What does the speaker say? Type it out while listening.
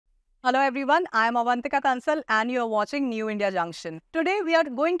Hello everyone, I am Avantika Kansal and you are watching New India Junction. Today we are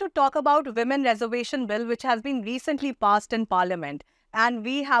going to talk about Women Reservation Bill which has been recently passed in Parliament. And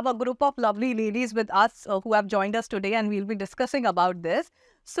we have a group of lovely ladies with us who have joined us today and we'll be discussing about this.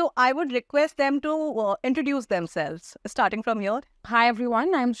 So I would request them to introduce themselves, starting from here. Hi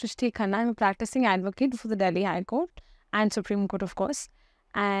everyone, I'm Srishti Khanna. I'm a practicing advocate for the Delhi High Court and Supreme Court, of course.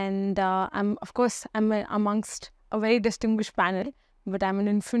 And I'm amongst a very distinguished panel, but I'm an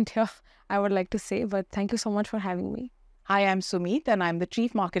infant here, I would like to say. But thank you so much for having me. Hi, I'm Sumit and I'm the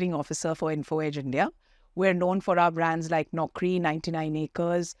Chief Marketing Officer for InfoEdge India. We're known for our brands like Naukri, 99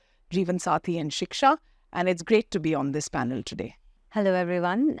 Acres, Jeevan Sathi and Shiksha. And it's great to be on this panel today. Hello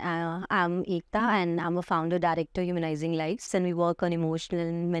everyone, I'm Ekta and I'm a founder director Humanizing Lives and we work on emotional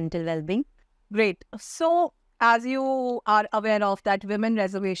and mental well-being. Great. So as you are aware of that Women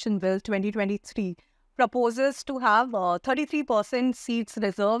Reservation Bill 2023 proposes to have 33% seats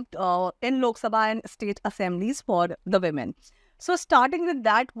reserved in Lok Sabha and state assemblies for the women. So starting with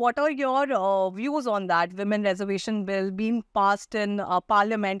that, what are your views on that Women Reservation Bill being passed in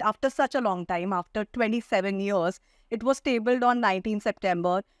Parliament after such a long time, after 27 years? It was tabled on 19th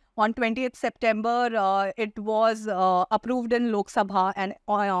September. On 20th September, it was approved in Lok Sabha, and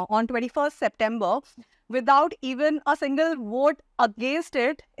on 21st September, without even a single vote against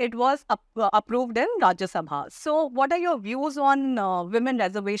it, it was approved in Rajya Sabha. So what are your views on Women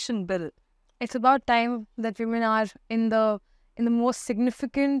Reservation Bill? It's about time that women are in the most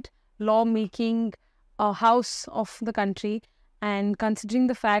significant law-making house of the country, and considering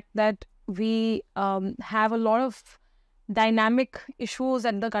the fact that we have a lot of dynamic issues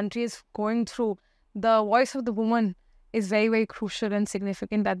that the country is going through, the voice of the woman is very, very crucial and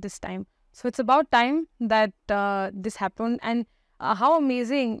significant at this time. So it's about time that this happened, and how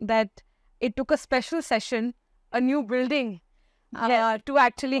amazing that it took a special session, a new building to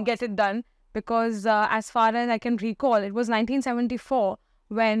actually get it done. Because as far as I can recall, it was 1974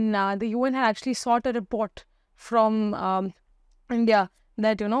 when the UN had actually sought a report from India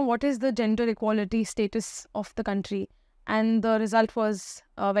that, what is the gender equality status of the country? And the result was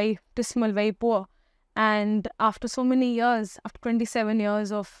very dismal, very poor. And after so many years, after 27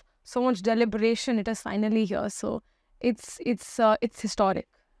 years of so much deliberation, it is finally here. So it's historic.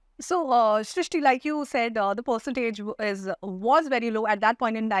 So, Srishti, like you said, the percentage was very low at that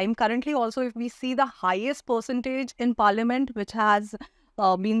point in time. Currently, also, if we see the highest percentage in Parliament, which has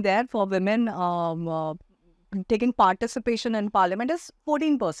been there for women taking participation in Parliament, is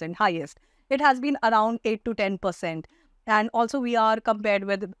 14%, highest. It has been around 8 to 10%. And also, we are compared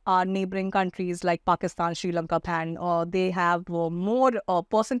with our neighboring countries like Pakistan, Sri Lanka, and they have more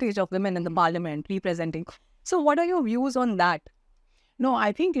percentage of women in the Parliament representing. So, what are your views on that? No,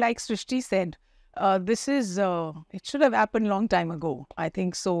 I think like Srishti said, it should have happened long time ago. I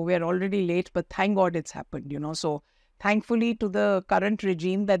think so. We're already late, but thank God it's happened, So thankfully to the current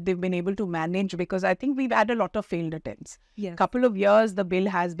regime that they've been able to manage, because I think we've had a lot of failed attempts. Yes. Couple of years, the bill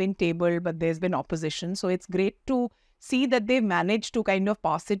has been tabled, but there's been opposition. So it's great to see that they've managed to kind of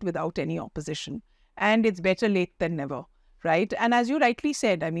pass it without any opposition. And it's better late than never, right? And as you rightly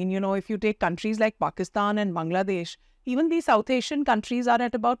said, I mean, if you take countries like Pakistan and Bangladesh, even these South Asian countries are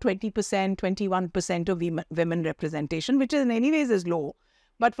at about 20%, 21% of women representation, which in any ways is low.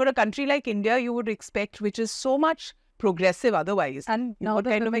 But for a country like India, you would expect, which is so much progressive otherwise, and you would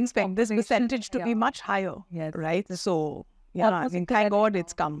kind of expect this percentage to be much higher, right? So, I mean, thank God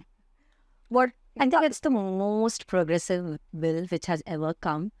it's come. I think it's the most progressive bill which has ever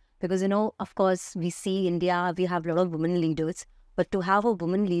come. Because, of course, we see India, we have a lot of women leaders. But to have a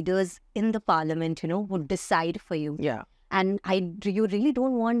woman leaders in the parliament, who decide for you. Yeah. And you really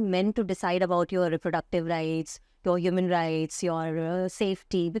don't want men to decide about your reproductive rights, your human rights, your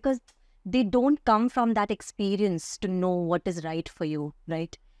safety, because they don't come from that experience to know what is right for you,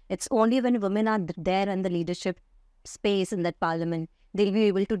 right? It's only when women are there in the leadership space in that parliament, they'll be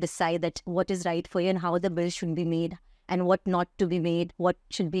able to decide that what is right for you and how the bill should be made and what not to be made, what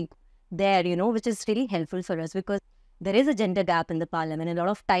should be there, which is really helpful for us because there is a gender gap in the parliament. And a lot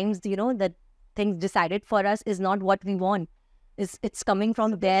of times, that things decided for us is not what we want. It's coming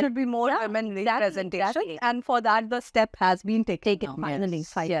from there. There should be more women representation. Exactly. And for that, the step has been taken finally.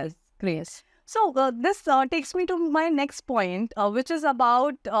 Yes, great. So this takes me to my next point, which is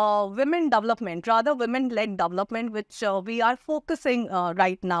about women development, rather women-led development, which we are focusing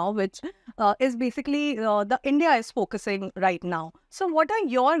right now, which is basically the India is focusing right now. So what are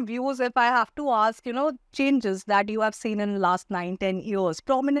your views, if I have to ask, changes that you have seen in the last 9-10 years,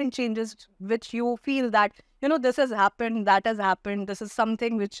 prominent changes which you feel that, this has happened, that has happened, this is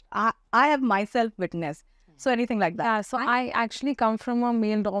something which I have myself witnessed. So anything like that. Yeah, so I actually come from a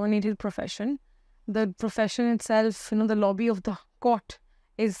male-dominated profession. The profession itself, the lobby of the court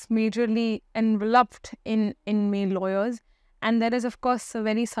is majorly enveloped in male lawyers. And there is, of course, a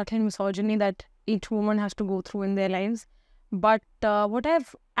very certain misogyny that each woman has to go through in their lives. But what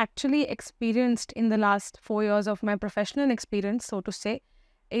I've actually experienced in the last 4 years of my professional experience, so to say,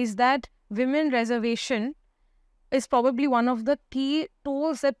 is that women reservation is probably one of the key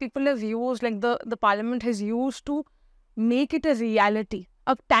tools that people have used, like the parliament has used to make it a reality,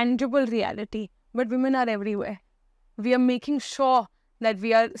 a tangible reality. But women are everywhere. We are making sure that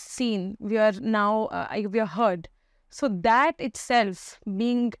we are seen, we are now, we are heard. So that itself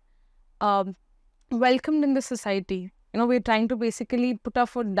being welcomed in the society, we're trying to basically put our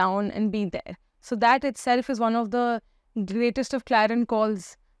foot down and be there. So that itself is one of the greatest of clarion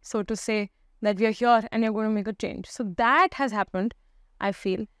calls, so to say, that we are here and you're going to make a change. So that has happened, I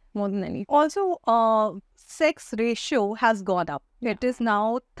feel, more than anything. Also, sex ratio has gone up. It is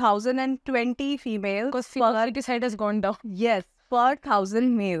now 1,020 females. Because female side has gone down. Yes, per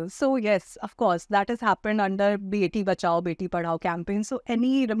 1,000 males. So yes, of course, that has happened under Beti Bachao, Beti Padhao campaign. So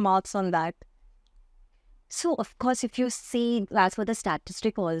any remarks on that? So, of course, if you see, as for the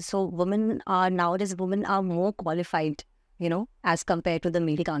statistic also, nowadays women are more qualified, as compared to the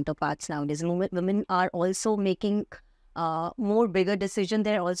male counterparts nowadays. Women are also making more bigger decisions.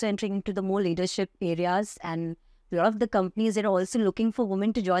 They're also entering into the more leadership areas, and a lot of the companies are also looking for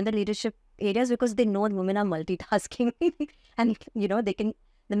women to join the leadership areas because they know women are multitasking and,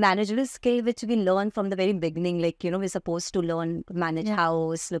 the managerial skill which we learn from the very beginning, like, we're supposed to learn, manage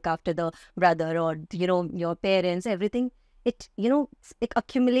house, look after the brother or, your parents, everything. It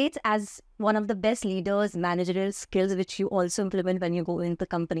accumulates as one of the best leaders, managerial skills, which you also implement when you go into the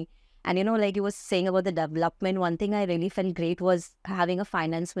company. And, like you were saying about the development, one thing I really felt great was having a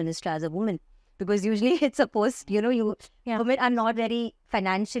finance minister as a woman. Because usually it's supposed, women are not very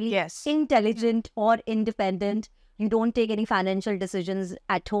financially intelligent or independent. You don't take any financial decisions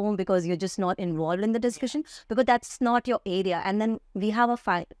at home because you're just not involved in the discussion because that's not your area. And then we have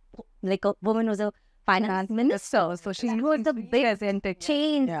a woman was a finance minister. So she was the big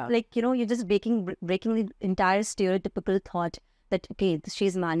change. Yeah. Like, you're just breaking the entire stereotypical thought that, okay,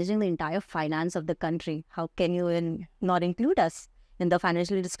 she's managing the entire finance of the country. How can you not include us in the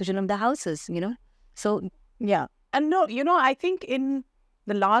financial discussion of the houses, So, yeah. And no, I think in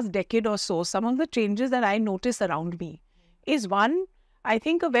the last decade or so, some of the changes that I notice around me is one, I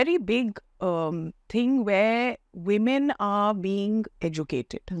think a very big thing where women are being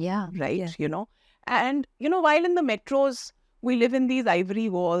educated. Yeah. Right? Yeah. And, while in the metros, we live in these ivory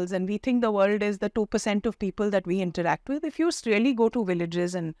walls and we think the world is the 2% of people that we interact with. If you really go to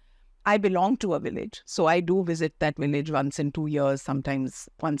villages, and I belong to a village, so I do visit that village once in 2 years, sometimes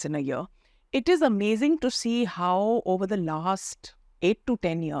once in a year. It is amazing to see how over the last 8 to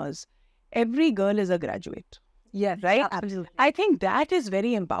 10 years, every girl is a graduate. Yeah, right? Absolutely. I think that is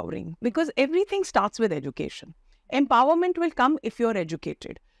very empowering because everything starts with education. Empowerment will come if you're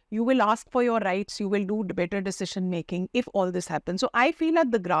educated. You will ask for your rights. You will do better decision making if all this happens. So I feel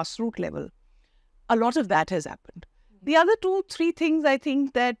at the grassroots level, a lot of that has happened. The other 2-3 things I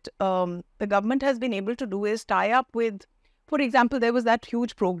think that the government has been able to do is tie up with, for example, there was that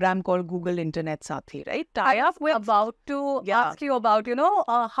huge program called Google Internet Sathi, right? I was about to ask you about,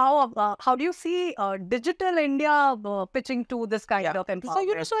 how do you see digital India pitching to this kind of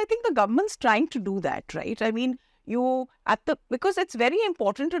empowerment? So I think the government's trying to do that, right? I mean, because it's very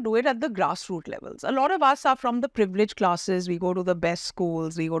important to do it at the grassroots levels. A lot of us are from the privileged classes. We go to the best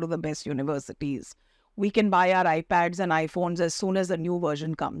schools. We go to the best universities. We can buy our iPads and iPhones as soon as a new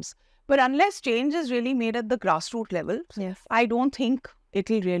version comes. But unless change is really made at the grassroots level, I don't think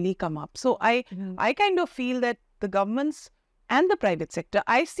it'll really come up. So I kind of feel that the governments and the private sector,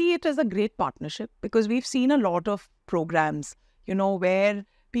 I see it as a great partnership because we've seen a lot of programs, where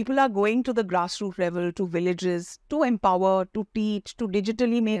people are going to the grassroots level, to villages, to empower, to teach, to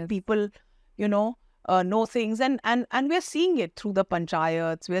digitally make people, know things. And we're seeing it through the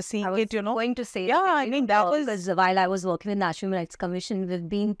panchayats. We're seeing it, going to say, that was... Because while I was working with National Rights Commission, we've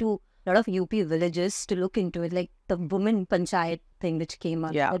been to a lot of UP villages to look into it, like the women panchayat thing which came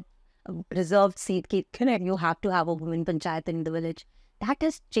up. Yeah. Reserved seat, you have to have a women panchayat in the village. That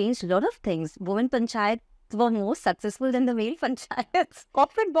has changed a lot of things. Women panchayat were more successful than the male panchayats.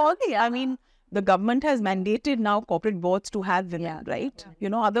 Corporate boards, I mean, the government has mandated now corporate boards to have women, right?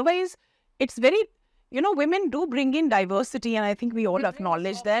 Otherwise, it's very, women do bring in diversity, and I think we all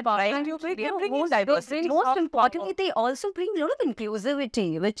acknowledge that, right? You bring in diversity. Most importantly, they also bring a lot of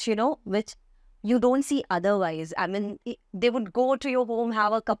inclusivity, which you don't see otherwise. I mean, they would go to your home,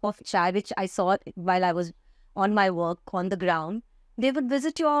 have a cup of chai, which I saw while I was on my work, on the ground. They would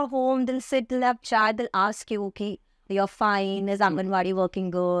visit your home, they'll sit, they'll have chat, they'll ask you, okay, you're fine, is Anganwadi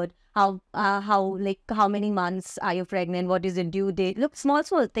working good? How many months are you pregnant? What is the due date? Look, small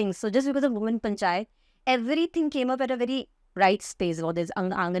things. So just because of Women Panchayat, everything came up at a very right space, whether it's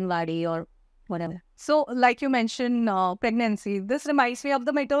Anganwadi or whatever. So, like you mentioned, pregnancy, this reminds me of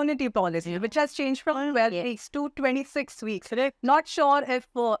the maternity policy, which has changed from 12 weeks to 26 weeks. Not sure if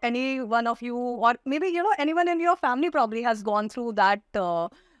any one of you, or maybe, anyone in your family probably has gone through that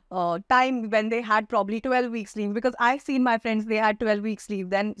time when they had probably 12 weeks leave, because I've seen my friends, they had 12 weeks leave.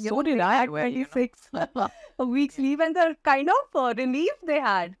 Then did I. had 26 weeks leave, and the kind of relief they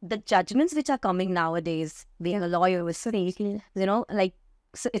had. The judgments which are coming nowadays, being a lawyer was saying, like,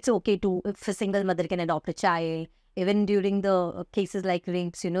 so it's okay if a single mother can adopt a child, even during the cases like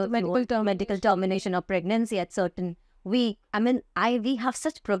rapes, medical termination of pregnancy at certain week. I mean, we have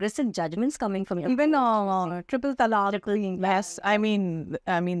such progressive judgments coming from even triple talaq. Yes, I mean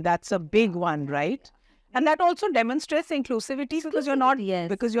that's a big one, right? And that also demonstrates inclusivity, because you're not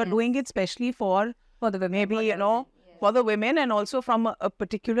because you're doing it especially for the women, maybe for the women, and also from a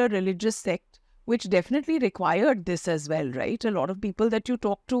particular religious sect, which definitely required this as well, right? A lot of people that you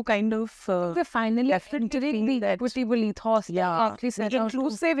talk to kind of we're finally entering the equitable ethos. Yeah,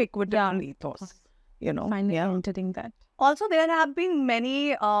 inclusive equitable ethos. Finally entering that. Also, there have been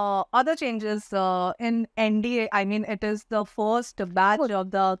many other changes in NDA. I mean, it is the first batch of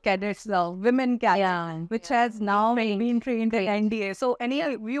the cadets, women cadets, which has now been trained in NDA. So,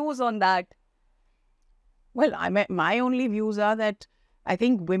 any views on that? Well, my only views are that I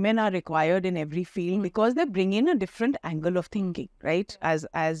think women are required in every field, because they bring in a different angle of thinking, right?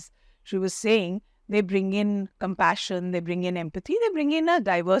 As she was saying, they bring in compassion, they bring in empathy, they bring in a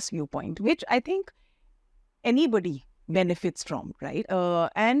diverse viewpoint, which I think anybody benefits from, right?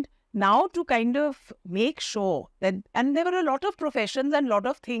 And now to kind of make sure that, and there were a lot of professions and a lot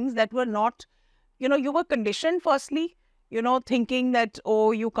of things that were not, you were conditioned firstly, thinking that,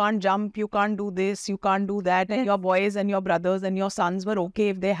 oh, you can't jump, you can't do this, you can't do that. And your boys and your brothers and your sons were okay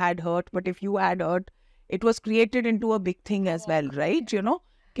if they had hurt. But if you had hurt, it was created into a big thing as well, right? Ki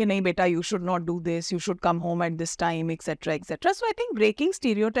nahi beta, you should not do this, you should come home at this time, etc., etc. So I think breaking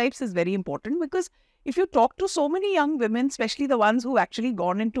stereotypes is very important, because if you talk to so many young women, especially the ones who've actually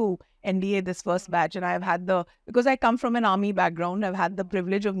gone into NDA this first batch, and I've had because I come from an army background, I've had the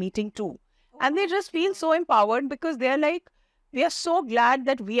privilege of meeting two. And they just feel so empowered, because they're like, we are so glad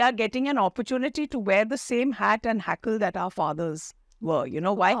that we are getting an opportunity to wear the same hat and hackle that our fathers were.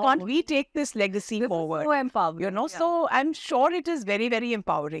 Why can't we take this legacy forward? So empowering. So I'm sure it is very, very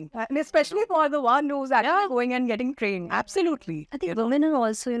empowering. And especially for the one who's actually going and getting trained. Absolutely. I think women are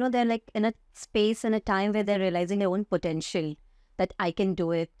also, they're like in a space and a time where they're realizing their own potential, that I can do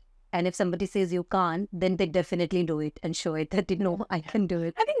it. And if somebody says you can't, then they definitely do it and show it that I can do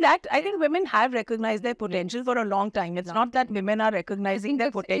it. I think women have recognized their potential for a long time. It's not that women are recognizing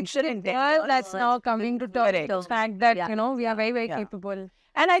their potential in them. That's now coming to the fact that, we are very, very capable.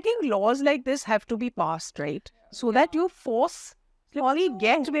 And I think laws like this have to be passed, right? So that you slowly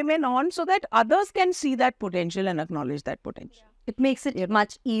get women on, so that others can see that potential and acknowledge that potential. It makes it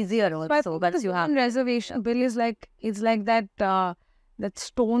much easier also. But you have reservation bill is like, it's like that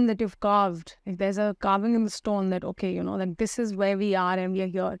stone that you've carved. If there's a carving in the stone that, okay, like this is where we are and we are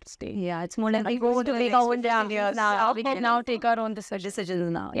here to stay. Yeah, it's more like we go to make our own decisions now. We can now take our own decisions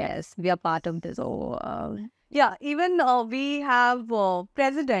now. Yes, we are part of this. So, even we have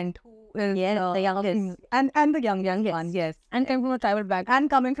president who is the youngest. And the young one, yes. And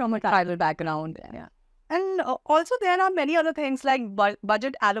coming from a tribal background. Yeah. And also there are many other things like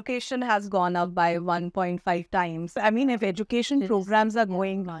budget allocation has gone up by 1.5 times. I mean, if education programs are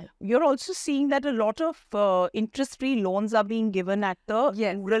going, you're also seeing that a lot of interest-free loans are being given at the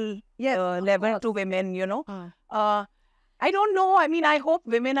rural level to women, I don't know. I mean, I hope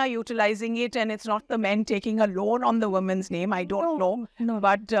women are utilizing it and it's not the men taking a loan on the woman's name. I don't know. No.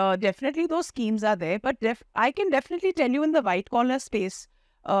 But definitely those schemes are there. But I can definitely tell you in the white-collar space,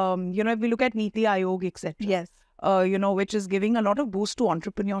 if we look at Niti Aayog, etc. Yes. Which is giving a lot of boost to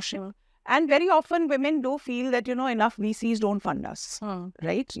entrepreneurship. And very often women do feel that, enough VCs don't fund us,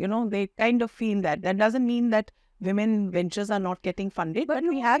 right? They kind of feel that. That doesn't mean that women ventures are not getting funded, but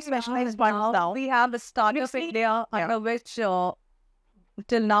we have specialized funds now. We have the Startup India, under which till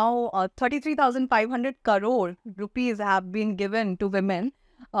now 33,500 crore rupees have been given to women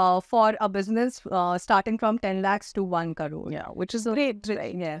for a business starting from 10 lakhs to 1 crore. Yeah, which is great,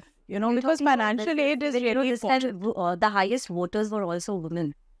 right? Yes. Because financial aid is really important. The highest voters were also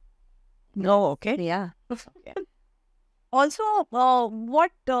women. No, okay. Yeah. Also, how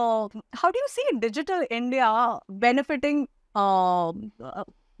do you see digital India benefiting,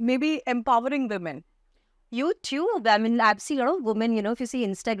 maybe empowering women? YouTube. I mean, I've seen a lot of women, if you see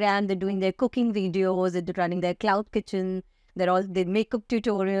Instagram, they're doing their cooking videos, they're running their cloud kitchen, their makeup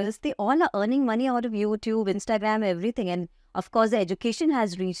tutorials. They all are earning money out of YouTube, Instagram, everything. And of course, the education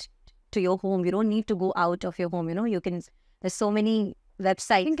has reached to your home. You don't need to go out of your home. There's so many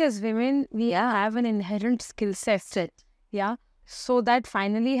websites. I think as women, we have an inherent skill set. Yeah. So that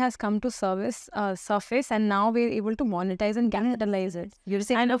finally has come to surface, and now we're able to monetize and capitalize it. You're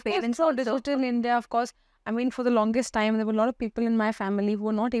saying And of course, for digital India, of course, I mean, for the longest time, there were a lot of people in my family who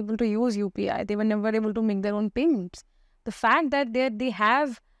were not able to use UPI. They were never able to make their own payments. The fact that they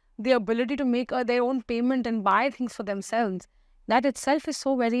have the ability to make their own payment and buy things for themselves, that itself is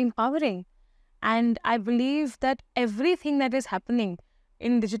so very empowering. And I believe that everything that is happening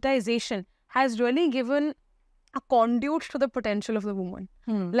in digitization has really given a conduit to the potential of the woman.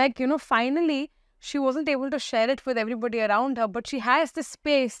 Like, finally, she wasn't able to share it with everybody around her, but she has this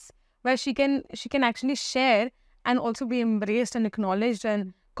space where she can actually share and also be embraced and acknowledged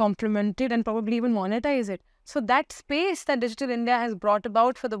and complimented and probably even monetize it. So that space that Digital India has brought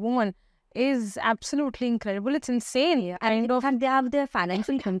about for the woman is absolutely incredible. It's insane. Yeah. And they have their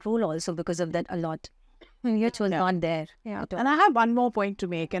financial control also because of that a lot, which was not there. Yeah. And I have one more point to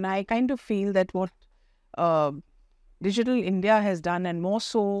make, and I kind of feel that what Digital India has done, and more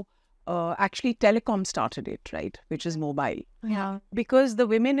so, actually telecom started it, right, which is mobile. Yeah. Because the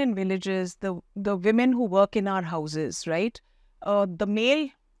women in villages, the women who work in our houses, right, the male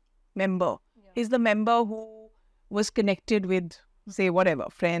member is the member who was connected with, say, whatever,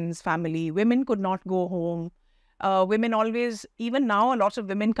 friends, family. Women could not go home. Women always, even now, a lot of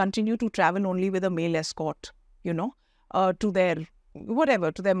women continue to travel only with a male escort, to their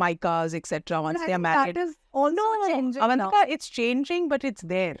micas, etc. once they are married. That is also changing now. Avantika, it's changing, but it's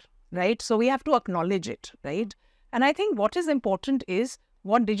there, right? So we have to acknowledge it, right? And I think what is important is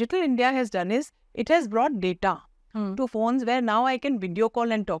what Digital India has done is it has brought data to phones where now I can video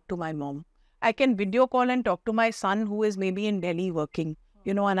call and talk to my mom. I can video call and talk to my son who is maybe in Delhi working,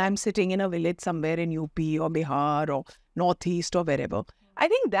 and I'm sitting in a village somewhere in UP or Bihar or Northeast or wherever. I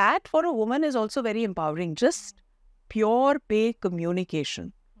think that for a woman is also very empowering. Just pure pay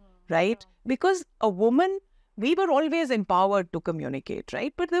communication, right? Because a woman, we were always empowered to communicate,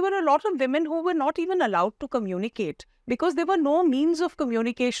 right? But there were a lot of women who were not even allowed to communicate because there were no means of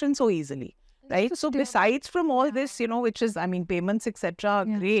communication so easily, right? So besides from all this, which is, payments, etc. are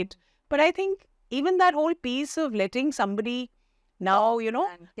great. But I think even that whole piece of letting somebody now,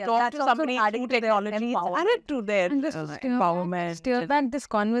 talk to somebody through technology, added to their empowerment. Steer back this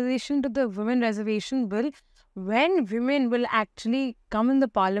conversation to the Women Reservation Bill. When women will actually come in the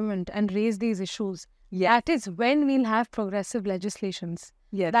parliament and raise these issues, that is when we'll have progressive legislations.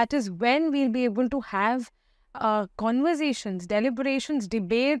 That is when we'll be able to have conversations, deliberations,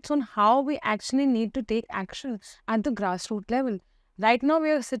 debates on how we actually need to take action at the grassroots level. Right now, we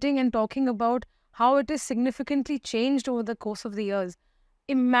are sitting and talking about how it is significantly changed over the course of the years.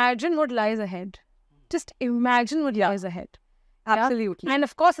 Imagine what lies ahead. Just imagine what lies ahead. Absolutely. Yeah? And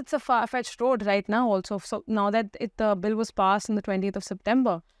of course, it's a far-fetched road right now also. So now that the bill was passed on the 20th of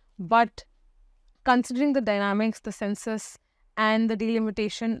September. But considering the dynamics, the census and the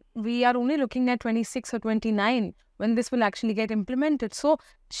delimitation, we are only looking at 26 or 29 when this will actually get implemented. So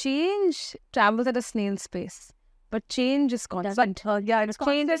change travels at a snail's pace. But change is constant. It's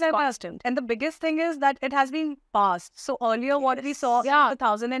constant. And the biggest thing is that it has been passed. So earlier what we saw in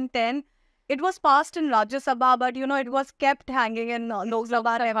 2010, it was passed in Rajya Sabha, but it was kept hanging in Lok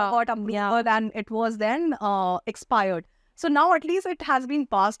Sabha, never got approval, and it was then expired. So now at least it has been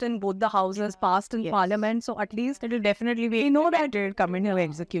passed in both the houses, passed in Parliament. So at least it will definitely be. We know that it will come into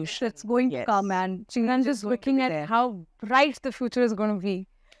execution. It's going to come, and I'm just looking at how bright the future is going to be.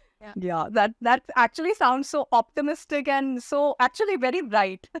 Yeah, that actually sounds so optimistic and so actually very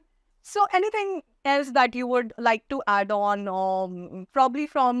bright. So anything else that you would like to add on, probably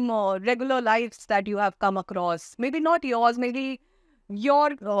from regular lives that you have come across? Maybe not yours, maybe your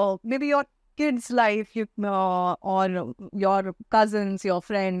kids' life, or your cousins, your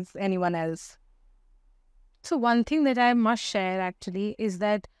friends, anyone else. So one thing that I must share actually is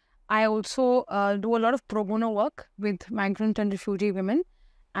that I also do a lot of pro bono work with migrant and refugee women.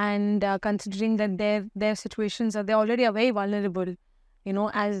 And considering that their situations they're already very vulnerable,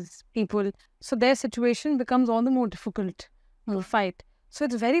 as people. So their situation becomes all the more difficult to fight. So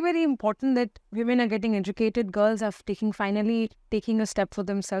it's very, very important that women are getting educated. Girls are finally taking a step for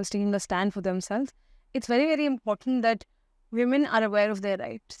themselves, taking a stand for themselves. It's very, very important that women are aware of their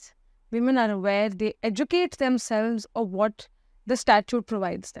rights. women are aware, they educate themselves of what the statute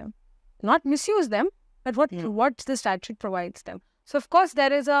provides them. Not misuse them, but what the statute provides them. So of course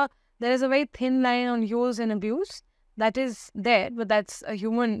there is a very thin line on use and abuse that is there, but that's a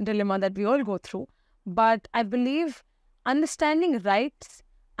human dilemma that we all go through. But I believe understanding rights,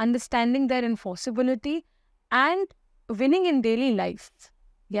 understanding their enforceability, and winning in daily life.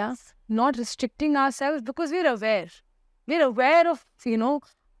 Yes. Not restricting ourselves because we're aware. We're aware of,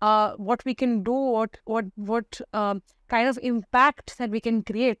 what we can do, what kind of impact that we can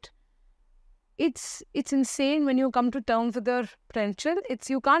create. It's insane when you come to terms with your potential.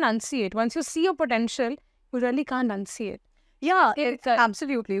 You can't unsee it. Once you see your potential, you really can't unsee it. Yeah,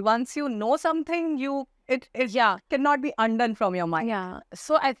 absolutely. Once you know something, it cannot be undone from your mind. Yeah.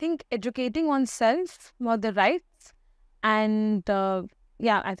 So I think educating oneself about the rights and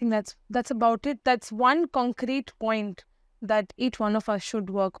I think that's about it. That's one concrete point that each one of us should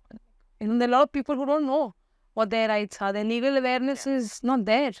work on. There are a lot of people who don't know what their rights are. Their legal awareness is not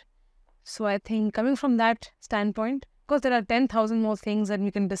there. So I think coming from that standpoint, of course there are 10,000 more things that we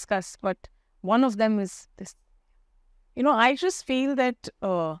can discuss, but one of them is this. I just feel that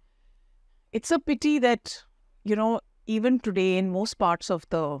it's a pity that, even today in most parts of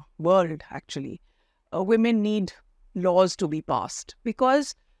the world, actually, women need laws to be passed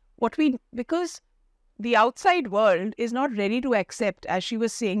because the outside world is not ready to accept, as she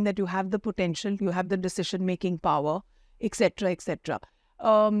was saying, that you have the potential, you have the decision-making power, etc., etc.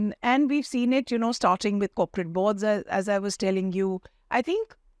 And we've seen it, starting with corporate boards, as I was telling you. I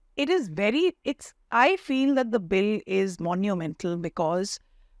think I feel that the bill is monumental because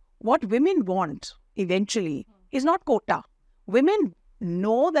what women want eventually is not quota. Women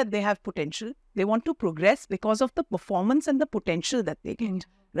know that they have potential. They want to progress because of the performance and the potential that they get,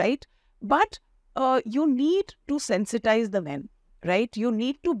 right? But you need to sensitize the men, right? You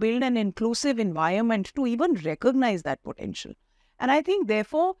need to build an inclusive environment to even recognize that potential. And I think,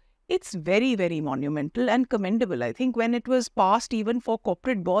 therefore, it's very, very monumental and commendable. I think when it was passed even for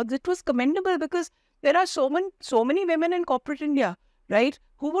corporate boards, it was commendable because there are so many women in corporate India, right,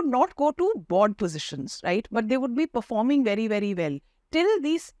 who would not go to board positions, right? But they would be performing very, very well.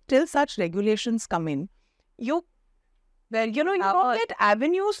 Till such regulations come in, you don't get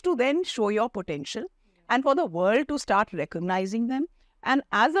avenues to then show your potential and for the world to start recognizing them. And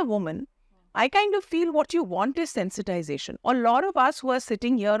as a woman, I kind of feel what you want is sensitization. A lot of us who are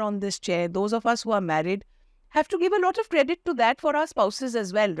sitting here on this chair, those of us who are married, have to give a lot of credit to that for our spouses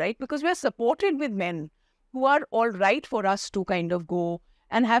as well, right? Because we are supported with men who are all right for us to kind of go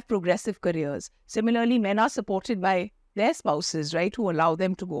and have progressive careers. Similarly, men are supported by their spouses, right, who allow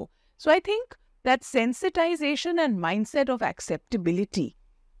them to go. So I think that sensitization and mindset of acceptability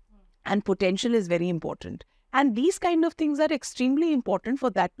and potential is very important. And these kind of things are extremely important for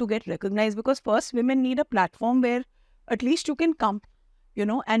that to get recognized because first women need a platform where at least you can come,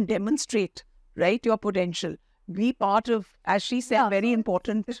 and demonstrate, right, your potential. Be part of, as she said, very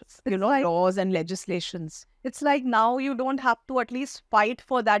important, laws and legislations. It's like now you don't have to at least fight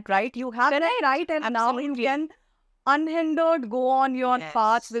for that right. You have that right and Absolutely. now you can unhindered go on your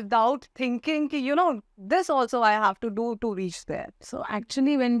path without thinking, this also I have to do to reach there. So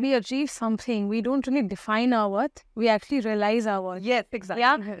actually when we achieve something, we don't really define our worth. We actually realize our worth. Yes, exactly.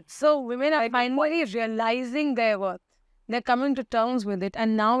 Yeah. So women are finally realizing their worth. They're coming to terms with it.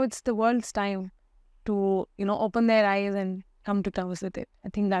 And now it's the world's time to, open their eyes and come to terms with it. I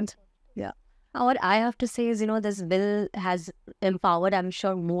think that's... Yeah. What I have to say is, this bill has empowered, I'm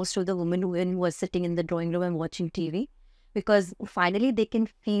sure, most of the women who are sitting in the drawing room and watching TV. Because finally they can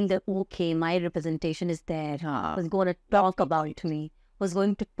feel that, okay, my representation is there. Who's going to talk about me. Who's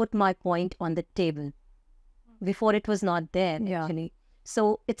going to put my point on the table. Before it was not there, actually.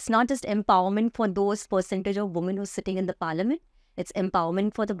 So it's not just empowerment for those percentage of women who are sitting in the parliament. It's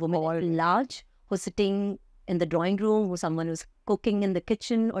empowerment for the women at large who's sitting in the drawing room, or someone who's cooking in the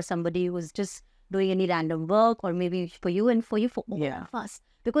kitchen, or somebody who's just doing any random work, or maybe for you and for all of us.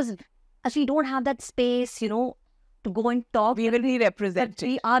 Because as we don't have that space, to go and talk. We will be represented.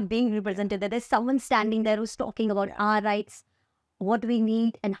 We are being represented. That there's someone standing there who's talking about our rights, what we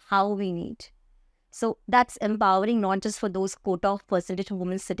need and how we need. So that's empowering not just for those quota of percentage of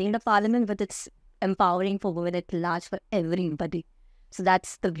women sitting in the parliament, but it's empowering for women at large, for everybody. So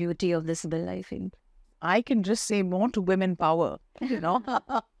that's the beauty of this bill, I think. I can just say more to women power, I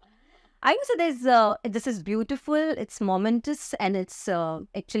would say this is beautiful, it's momentous, and it's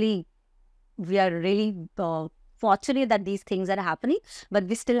actually, we are really fortunate that these things are happening, but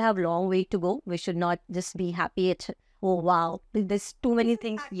we still have a long way to go. We should not just be happy at oh wow, there's too many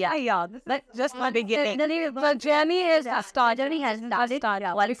things. Yeah. That's just the beginning. The journey is started. Journey has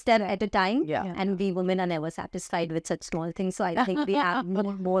started one step at a time. Yeah. And we women are never satisfied with such small things. So I think we have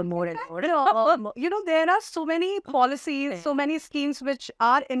more and more. There are so many policies, so many schemes which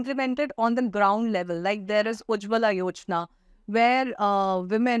are implemented on the ground level. Like there is Ujjwala Yojana, where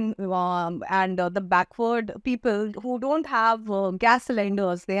women and the backward people who don't have gas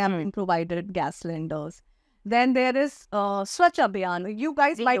cylinders, they have been provided gas cylinders. Then there is Swachh Abhiyan. You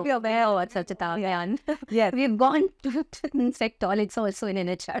guys might be aware of what such a Abhiyan. Yes. We've gone to insect toilets also in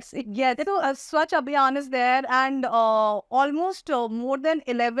NHRC. Yes, so Swachh Abhiyan is there, and almost more than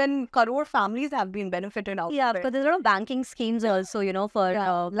 11 crore families have been benefited out Yeah, of it. but there's a lot of banking schemes also,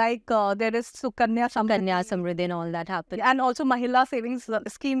 for Like there is Sukanya Kanya Samriddhi and all that happened. and also Mahila Savings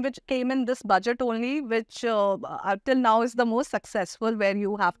Scheme, which came in this budget only, which till now is the most successful, where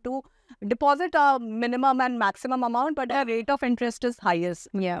you have to deposit a minimum and maximum amount, but the rate of interest is highest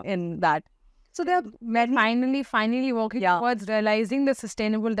in that. So they are Finally working towards realizing the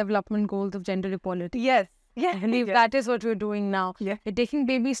sustainable development goals of gender equality. Yes. I believe that is what we're doing now. Yeah. We're taking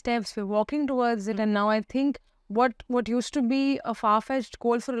baby steps, we're walking towards it, and now I think what used to be a far-fetched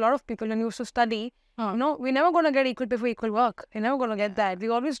goal for a lot of people when you used to study, we're never going to get equal pay for equal work. We're never going to get that. We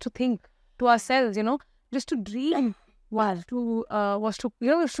always used to think to ourselves, just to dream was to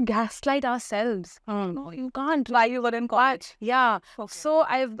gaslight ourselves. No, you can't. Why you were in college? Yeah. Okay. So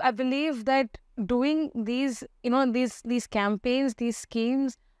I believe that doing these, these campaigns, these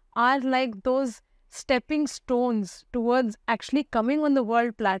schemes are like those stepping stones towards actually coming on the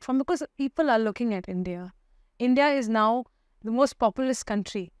world platform, because people are looking at India. India is now the most populous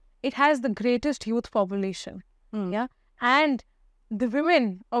country. It has the greatest youth population. Yeah. And the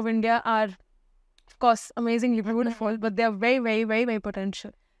women of India are, of course, amazingly beautiful, but they are very, very, very, very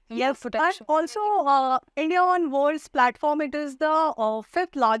potential. Yes, and also India on world's platform, it is the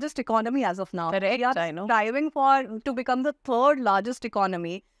 5th largest economy as of now. Correct, We are I know. striving to become the 3rd largest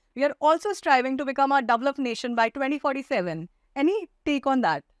economy. We are also striving to become a developed nation by 2047. Any take on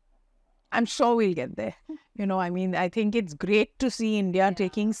that? I'm sure we'll get there. I think it's great to see India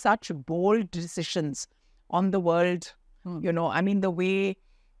taking such bold decisions on the world. The way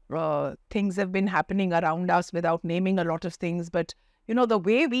things have been happening around us, without naming a lot of things, but the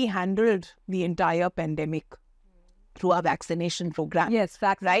way we handled the entire pandemic through our vaccination program. Yes,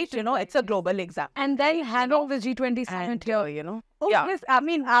 facts. Right? It's a global example. And then handle the G20 summit here. Oh, Yeah. yes,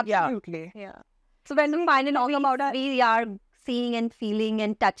 absolutely. Yeah. So when we finally talk about it, We are seeing and feeling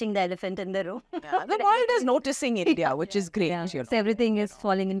and touching the elephant in the room. The world is noticing India, which is great. So everything is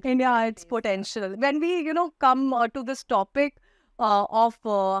falling in. India, its potential. When we, come to this topic of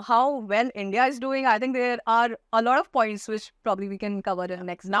how well India is doing, I think there are a lot of points which probably we can cover in the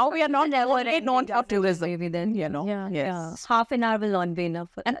next. Now we are not Never only ending known for tourism, maybe then. Yes. Half an hour will not be enough.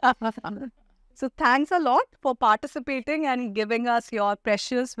 So thanks a lot for participating and giving us your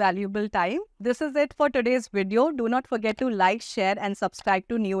precious, valuable time. This is it for today's video. Do not forget to like, share and subscribe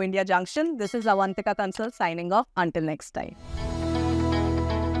to New India Junction. This is Avantika Consult signing off. Until next time.